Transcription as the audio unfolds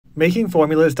Making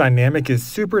formulas dynamic is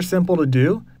super simple to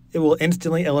do. It will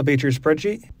instantly elevate your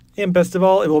spreadsheet, and best of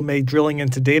all, it will make drilling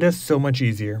into data so much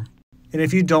easier. And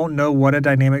if you don't know what a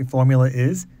dynamic formula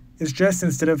is, it's just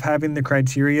instead of having the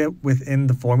criteria within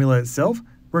the formula itself,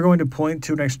 we're going to point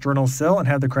to an external cell and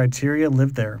have the criteria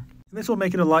live there. And this will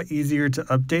make it a lot easier to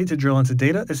update to drill into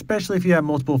data, especially if you have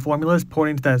multiple formulas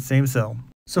pointing to that same cell.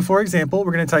 So for example,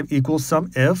 we're going to type equals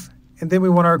sum if, and then we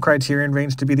want our criterion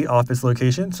range to be the office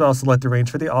location, so I'll select the range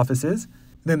for the offices.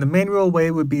 Then the manual way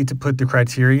would be to put the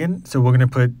criterion, so we're going to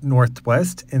put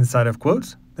northwest inside of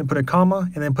quotes, then put a comma,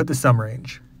 and then put the sum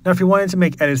range. Now if you wanted to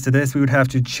make edits to this, we would have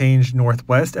to change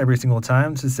northwest every single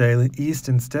time to say east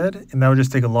instead, and that would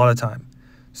just take a lot of time.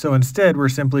 So instead, we're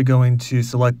simply going to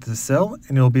select the cell,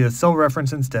 and it will be a cell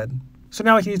reference instead. So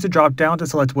now I can use the drop down to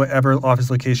select whatever office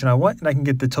location I want, and I can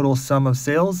get the total sum of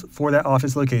sales for that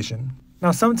office location. Now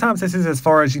sometimes this is as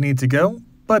far as you need to go,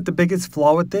 but the biggest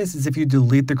flaw with this is if you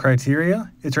delete the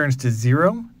criteria, it turns to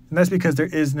 0, and that's because there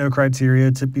is no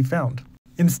criteria to be found.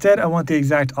 Instead, I want the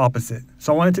exact opposite.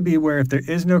 So I want it to be where if there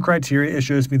is no criteria, it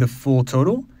shows me the full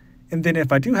total, and then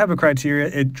if I do have a criteria,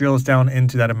 it drills down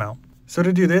into that amount. So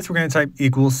to do this, we're going to type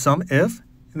equals sum if,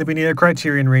 and then we need a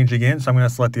criterion range again, so I'm going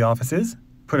to select the offices,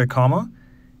 put a comma,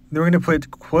 then we're going to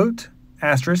put quote,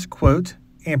 asterisk, quote,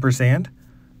 ampersand,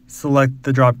 select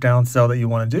the drop-down cell that you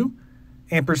want to do,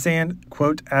 ampersand,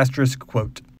 quote, asterisk,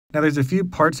 quote. Now there's a few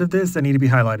parts of this that need to be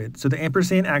highlighted. So the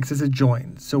ampersand acts as a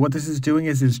join. So what this is doing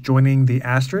is joining the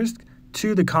asterisk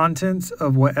to the contents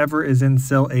of whatever is in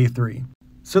cell A3.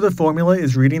 So the formula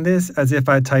is reading this as if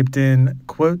I typed in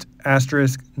quote,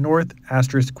 asterisk, north,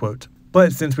 asterisk, quote.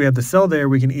 But since we have the cell there,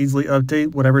 we can easily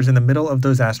update whatever's in the middle of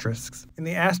those asterisks. And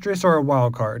the asterisks are a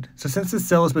wildcard. So since the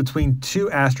cell is between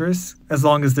two asterisks, as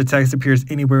long as the text appears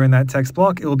anywhere in that text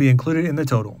block, it will be included in the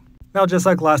total. Now, just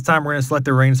like last time, we're going to select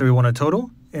the range that we want to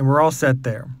total, and we're all set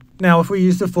there. Now, if we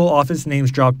use the full office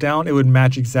names drop down, it would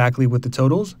match exactly with the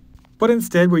totals. But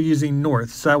instead, we're using north,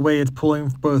 so that way it's pulling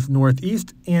both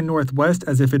northeast and northwest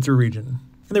as if it's a region.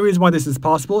 And the reason why this is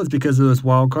possible is because of those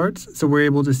wildcards, so we're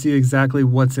able to see exactly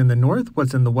what's in the north,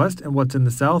 what's in the west, and what's in the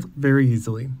south very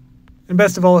easily. And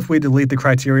best of all, if we delete the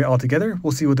criteria altogether,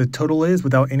 we'll see what the total is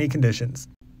without any conditions.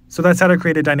 So that's how to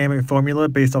create a dynamic formula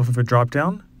based off of a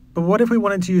dropdown. But what if we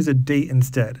wanted to use a date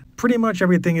instead? Pretty much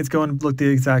everything is going to look the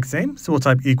exact same, so we'll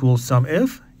type equals sum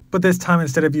if, but this time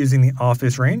instead of using the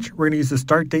office range, we're going to use the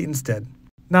start date instead.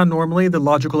 Now normally the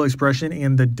logical expression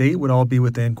and the date would all be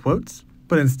within quotes,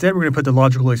 but instead we're going to put the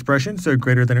logical expression, so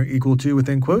greater than or equal to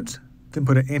within quotes, then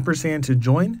put an ampersand to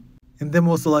join, and then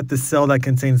we'll select the cell that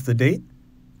contains the date,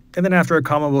 and then after a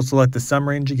comma we'll select the sum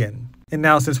range again. And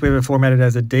now since we have it formatted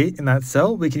as a date in that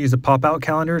cell, we can use a pop-out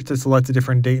calendar to select a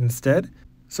different date instead.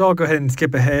 So I'll go ahead and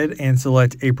skip ahead and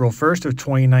select April 1st of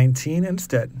 2019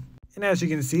 instead. And as you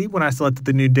can see, when I selected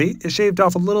the new date, it shaved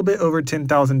off a little bit over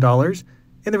 $10,000.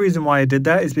 And the reason why I did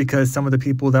that is because some of the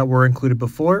people that were included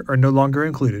before are no longer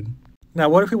included. Now,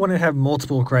 what if we want to have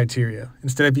multiple criteria?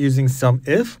 Instead of using sum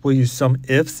if, we'll use sum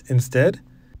ifs instead.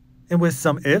 And with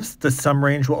sum ifs, the sum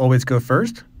range will always go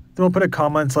first. Then we'll put a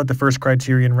comma and select the first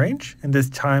criterion range. And this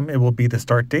time it will be the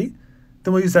start date.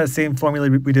 Then we'll use that same formula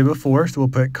we did before. So we'll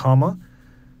put comma,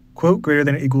 quote, greater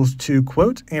than or equals to,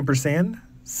 quote, ampersand,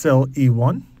 cell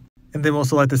E1. And then we'll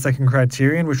select the second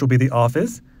criterion, which will be the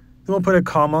office. Then we'll put a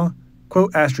comma,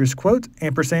 quote, asterisk, quote,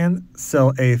 ampersand,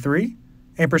 cell A3,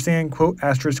 ampersand, quote,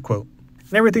 asterisk, quote.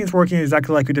 And everything's working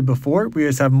exactly like we did before. We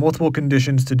just have multiple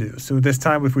conditions to do. So this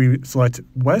time, if we select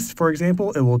west, for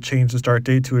example, it will change the start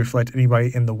date to reflect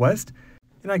anybody in the west.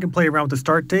 And I can play around with the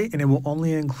start date, and it will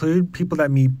only include people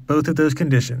that meet both of those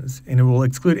conditions. And it will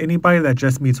exclude anybody that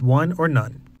just meets one or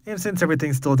none. And since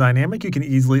everything's still dynamic, you can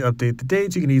easily update the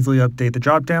dates, you can easily update the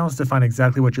dropdowns to find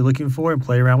exactly what you're looking for and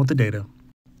play around with the data.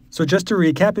 So just to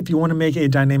recap, if you want to make a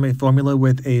dynamic formula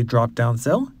with a drop-down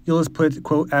cell, you'll just put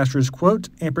quote, asterisk, quote,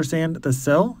 ampersand the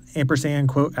cell, ampersand,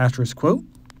 quote, asterisk, quote.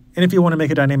 And if you want to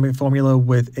make a dynamic formula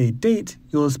with a date,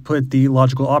 you'll just put the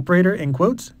logical operator in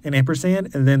quotes, an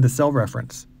ampersand, and then the cell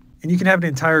reference. And you can have an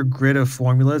entire grid of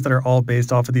formulas that are all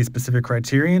based off of these specific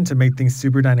criterion to make things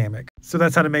super dynamic. So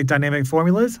that's how to make dynamic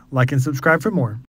formulas. Like and subscribe for more.